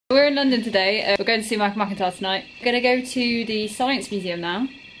We're in London today. We're going to see McIntyre tonight. We're going to go to the Science Museum now,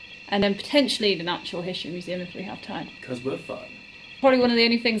 and then potentially the Natural History Museum if we have time. Because we're fun. Probably one of the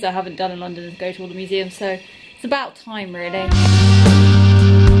only things I haven't done in London is go to all the museums, so it's about time really.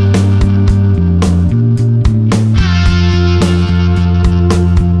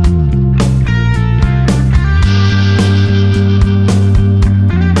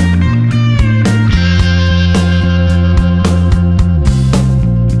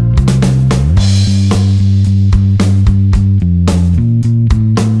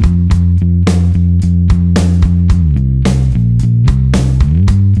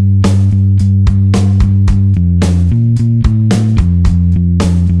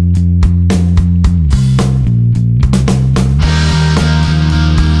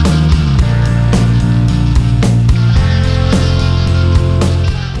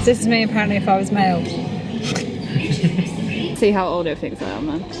 This is me apparently if I was male. See how old it thinks I am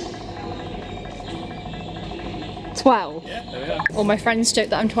then. 12. Yeah, there we are. All my friends joke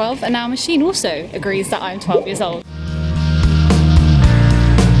that I'm 12 and now Machine also agrees that I'm 12 years old.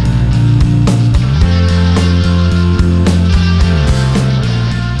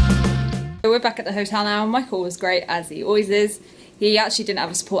 So we're back at the hotel now. Michael was great as he always is. He actually didn't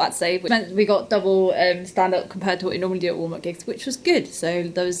have a support act today, which meant we got double stand-up compared to what we normally do at warm-up gigs, which was good. So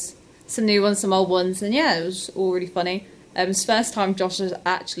there was some new ones, some old ones, and yeah, it was all really funny. It's the first time Josh has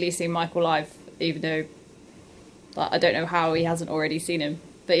actually seen Michael live, even though I don't know how he hasn't already seen him.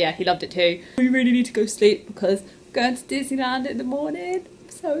 But yeah, he loved it too. We really need to go sleep because we're going to Disneyland in the morning. I'm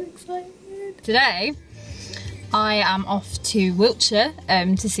so excited. Today, I am off to Wiltshire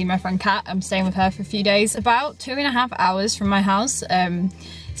to see my friend Kat. I'm staying with her for a few days, about 2.5 hours from my house.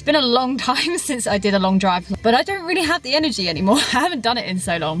 It's been a long time since I did a long drive, but I don't really have the energy anymore. I haven't done it in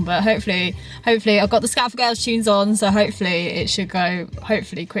so long, but hopefully I've got the Scout for Girls tunes on, so hopefully it should go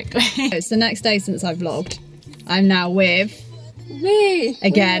quickly. It's the next day since I vlogged. I'm now with Me!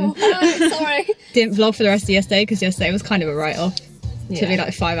 again. Oh, hi, sorry. Didn't vlog for the rest of yesterday because yesterday was kind of a write-off. Yeah. Took me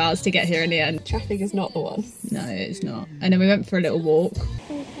like 5 hours to get here in the end. Traffic is not the one. No, it's not. And then we went for a little walk.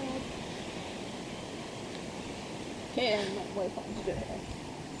 Here, not way fun to do it here.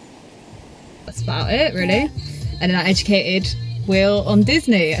 That's about it, really. And then I educated Will on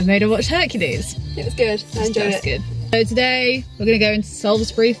Disney and made her watch Hercules. It was good. I enjoyed it. That's good. So today we're going to go into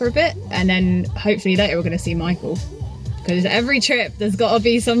Salisbury for a bit, and then hopefully later we're going to see Michael. Because every trip there's got to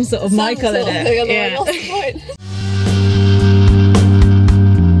be some sort of Michael in it. Yeah. What's the point?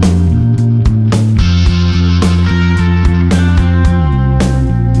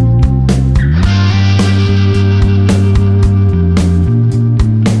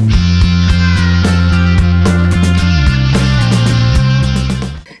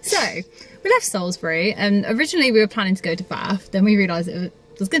 Salisbury, and originally we were planning to go to Bath, then we realised it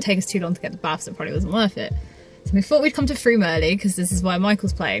was going to take us too long to get to Bath, so it probably wasn't worth it. So we thought we'd come to Frome early because this is where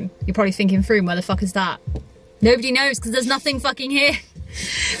Michael's playing. You're probably thinking, Frome, where the fuck is that? Nobody knows because there's nothing fucking here.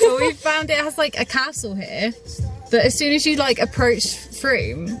 But we found it has like a castle here, but as soon as you like approach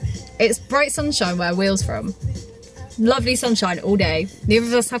Frome, it's bright sunshine where Will's from. Lovely sunshine all day. Neither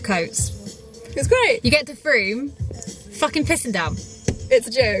of us have coats. It's great. You get to Frome, fucking pissing down. It's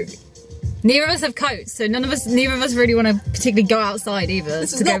a joke. Neither of us have coats, so neither of us really want to particularly go outside either.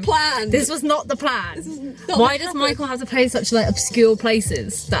 This was not planned. This was not the plan. This is not Why does Michael have to play such like obscure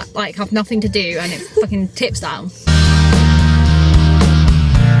places that like have nothing to do and it fucking tips down?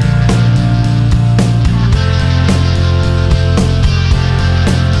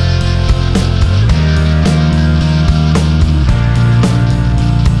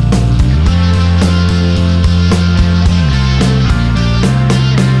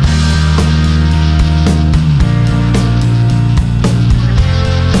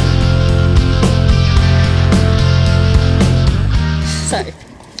 So,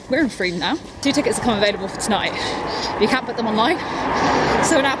 we're in Frome now. 2 tickets have come available for tonight. You can't put them online.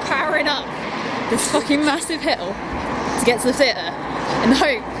 So we're now powering up this fucking massive hill to get to the theatre in the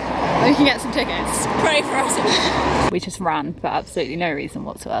hope that we can get some tickets. Pray for us. We just ran for absolutely no reason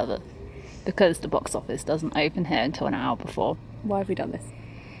whatsoever because the box office doesn't open here until an hour before. Why have we done this?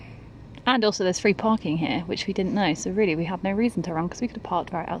 And also there's free parking here, which we didn't know, so really we had no reason to run because we could have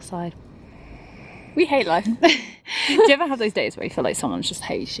parked right outside. We hate life. Do you ever have those days where you feel like someone just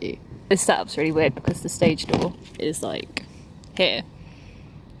hates you? This setup's really weird because the stage door is like here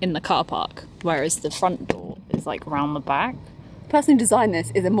in the car park, whereas the front door is like around the back. The person who designed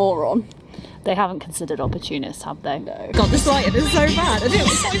this is a moron. They haven't considered opportunists, have they? No. God, this lighting is so bad. I think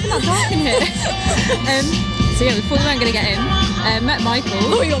it's not even that dark in here. So yeah, we thought we weren't going to get in. Met Michael.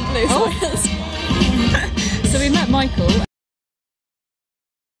 Oh, you're blue. Oh. So we met Michael.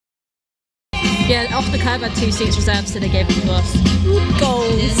 Yeah, off the curb had 2 seats reserved, so they gave them to us.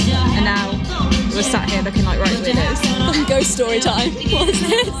 Goals. And now we're sat here looking like right weirdos. Fucking ghost story time. What is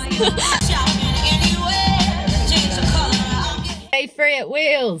this? Day 3 at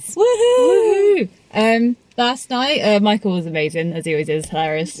Wheels. Woohoo! Last night, Michael was amazing, as he always is,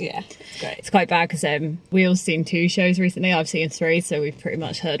 hilarious. Yeah, it's great. It's quite bad because Wheels seen 2 shows recently. I've seen 3, so we've pretty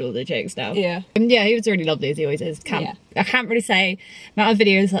much heard all the jokes now. Yeah. Yeah, he was really lovely, as he always is. I can't really say, the amount of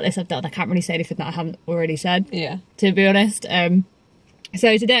videos like this I've done, I can't really say anything that I haven't already said. Yeah. To be honest.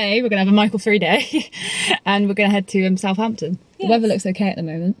 So today we're going to have a Michael 3 day and we're going to head to Southampton. Yes. The weather looks okay at the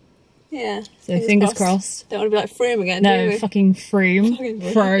moment. Yeah. So fingers crossed. Don't want to be like Froome again, no, do we? fucking Froome.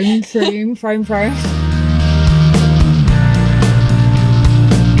 Froome.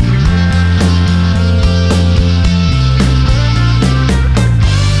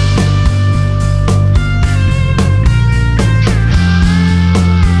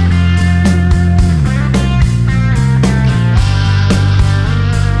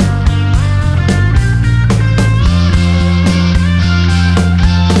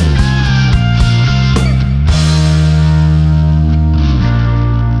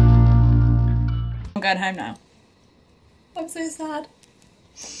 I'm going home now. I'm so sad.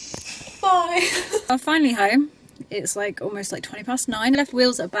 Bye. I'm finally home. It's like almost like 9:20. I left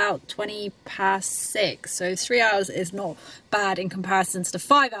Wheels at about 6:20, so 3 hours is not bad in comparison to the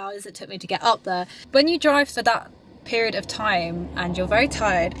 5 hours it took me to get up there. When you drive for that period of time and you're very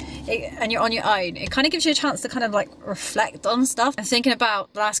tired and you're on your own, it kind of gives you a chance to kind of like reflect on stuff. And thinking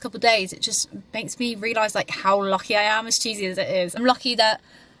about the last couple of days, it just makes me realise like how lucky I am, as cheesy as it is. I'm lucky that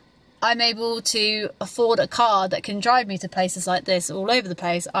I'm able to afford a car that can drive me to places like this all over the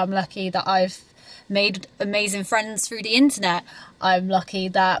place. I'm lucky that I've made amazing friends through the internet. I'm lucky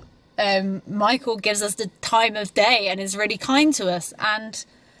that Michael gives us the time of day and is really kind to us. And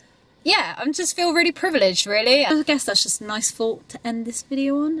yeah, I just feel really privileged, really. I guess that's just a nice thought to end this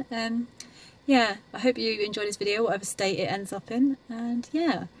video on. Yeah, I hope you enjoyed this video, whatever state it ends up in. And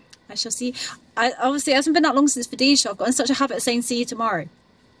yeah, I shall see. Obviously, it hasn't been that long since the D show. I've got in such a habit of saying see you tomorrow.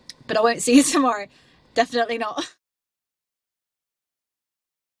 But I won't see you tomorrow. Definitely not.